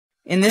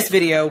In this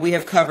video, we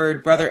have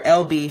covered Brother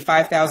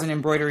LB5000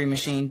 embroidery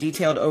machine,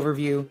 detailed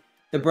overview.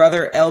 The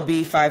Brother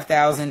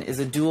LB5000 is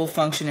a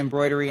dual-function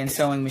embroidery and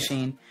sewing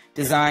machine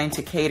designed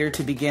to cater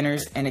to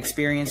beginners and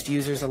experienced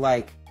users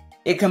alike.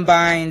 It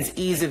combines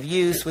ease of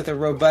use with a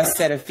robust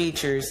set of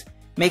features,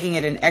 making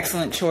it an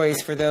excellent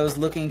choice for those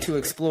looking to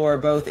explore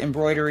both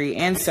embroidery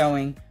and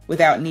sewing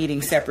without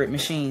needing separate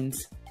machines.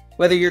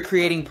 Whether you're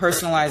creating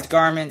personalized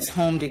garments,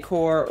 home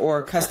decor,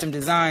 or custom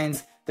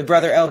designs, the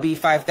Brother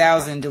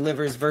LB5000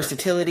 delivers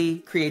versatility,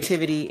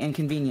 creativity, and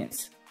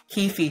convenience.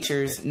 Key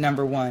features: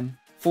 number 1,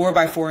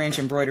 4x4-inch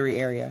embroidery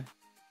area.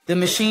 The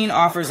machine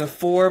offers a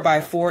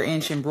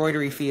 4x4-inch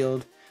embroidery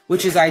field,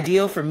 which is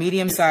ideal for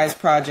medium-sized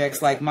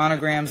projects like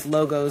monograms,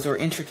 logos, or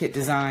intricate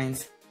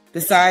designs.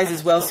 The size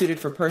is well suited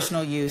for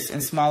personal use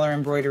and smaller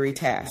embroidery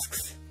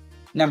tasks.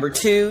 Number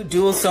 2,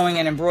 dual sewing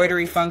and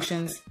embroidery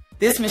functions.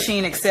 This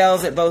machine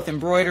excels at both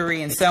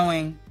embroidery and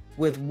sewing,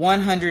 with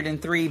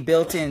 103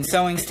 built-in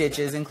sewing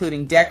stitches,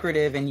 including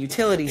decorative and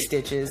utility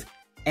stitches,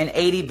 and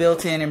 80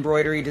 built-in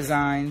embroidery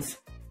designs.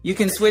 You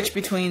can switch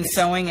between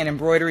sewing and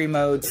embroidery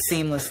modes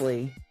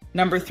seamlessly.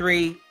 Number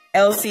 3,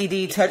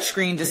 LCD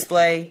touchscreen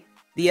display.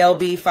 The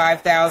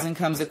LB5000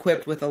 comes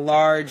equipped with a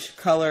large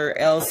color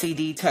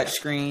LCD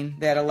touchscreen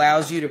that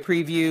allows you to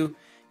preview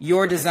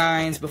your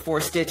designs before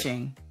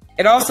stitching.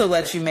 It also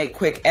lets you make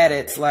quick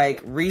edits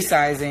like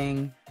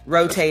resizing,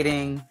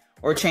 rotating,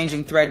 or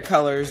changing thread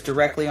colors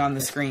directly on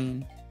the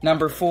screen.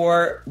 Number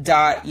 4,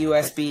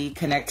 USB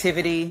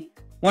connectivity.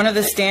 One of the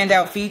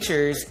standout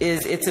features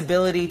is its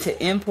ability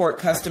to import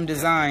custom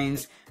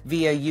designs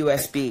via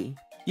USB.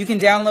 You can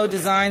download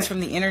designs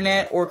from the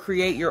internet or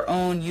create your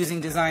own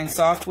using design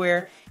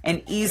software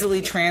and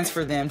easily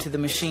transfer them to the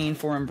machine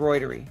for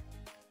embroidery.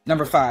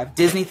 Number 5,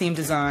 Disney-themed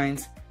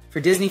designs. For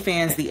Disney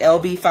fans, the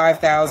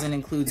LB5000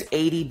 includes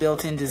 80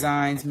 built-in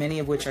designs, many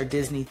of which are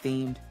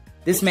Disney-themed.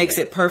 This makes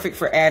it perfect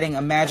for adding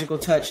a magical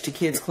touch to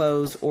kids'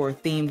 clothes or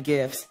themed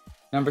gifts.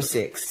 Number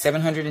 6,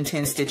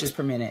 710 stitches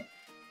per minute.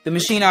 The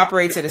machine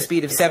operates at a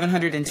speed of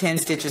 710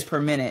 stitches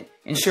per minute,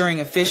 ensuring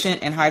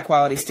efficient and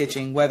high-quality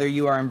stitching, whether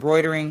you are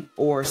embroidering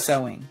or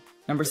sewing.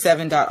 Number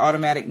 7,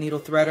 automatic needle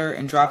threader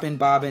and drop-in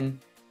bobbin.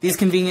 These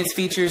convenience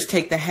features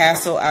take the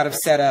hassle out of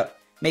setup,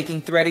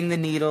 making threading the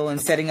needle and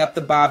setting up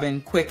the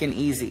bobbin quick and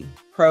easy.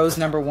 Pros: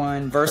 number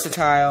 1,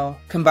 versatile,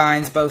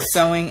 combines both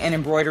sewing and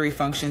embroidery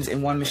functions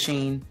in one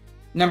machine.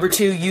 Number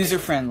 2,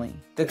 user-friendly.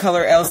 The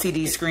color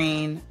LCD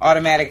screen,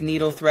 automatic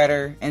needle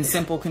threader, and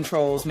simple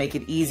controls make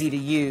it easy to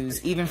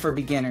use, even for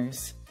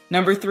beginners.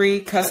 Number 3,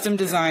 custom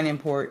design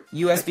import.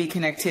 USB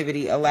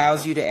connectivity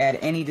allows you to add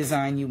any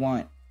design you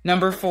want.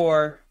 Number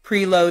 4,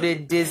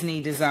 preloaded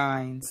Disney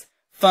designs.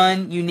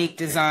 Fun, unique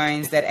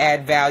designs that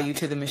add value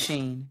to the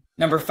machine.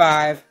 Number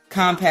 5,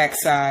 compact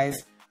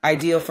size.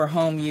 Ideal for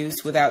home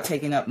use without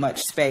taking up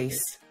much space.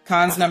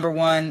 Cons: number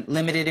 1,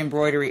 limited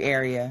embroidery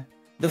area.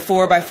 The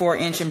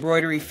 4x4-inch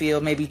embroidery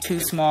field may be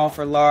too small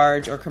for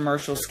large or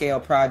commercial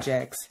scale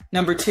projects.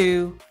 Number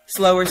 2,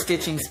 slower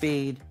stitching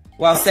speed.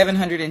 While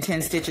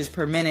 710 stitches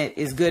per minute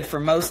is good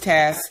for most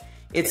tasks,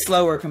 it's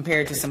slower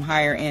compared to some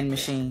higher-end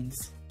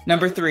machines.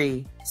 Number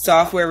 3,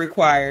 software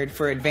required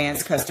for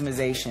advanced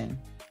customization.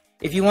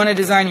 If you want to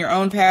design your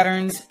own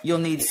patterns, you'll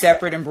need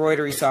separate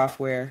embroidery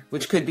software,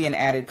 which could be an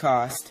added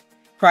cost.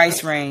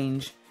 Price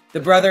range. The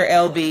Brother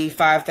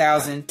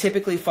LB5000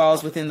 typically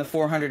falls within the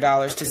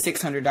 $400 to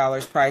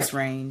 $600 price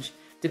range,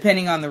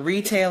 depending on the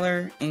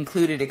retailer,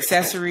 included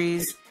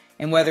accessories,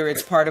 and whether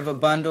it's part of a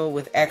bundle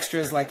with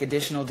extras like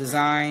additional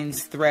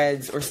designs,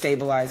 threads, or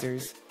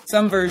stabilizers.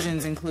 Some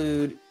versions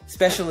include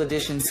special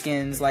edition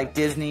skins like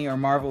Disney or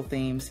Marvel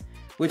themes,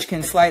 which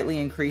can slightly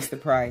increase the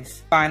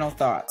price. Final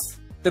thoughts.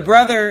 The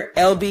Brother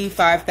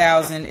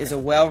LB5000 is a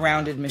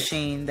well-rounded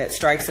machine that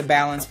strikes a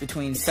balance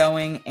between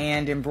sewing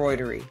and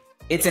embroidery.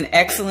 It's an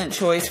excellent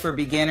choice for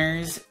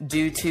beginners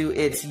due to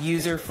its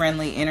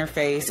user-friendly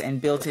interface and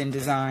built-in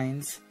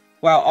designs,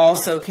 while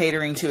also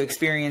catering to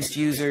experienced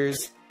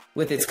users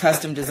with its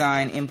custom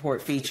design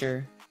import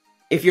feature.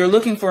 If you're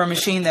looking for a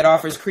machine that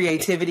offers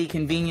creativity,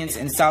 convenience,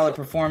 and solid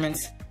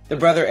performance, the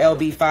Brother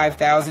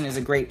LB5000 is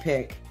a great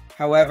pick.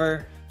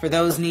 However, for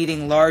those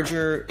needing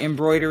larger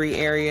embroidery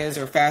areas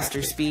or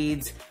faster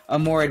speeds, a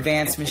more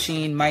advanced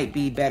machine might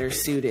be better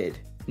suited.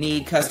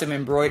 Need custom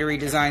embroidery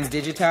designs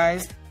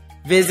digitized?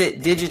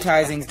 Visit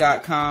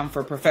Digitizing.com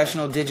for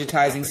professional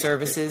digitizing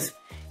services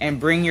and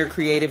bring your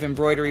creative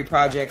embroidery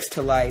projects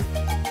to life.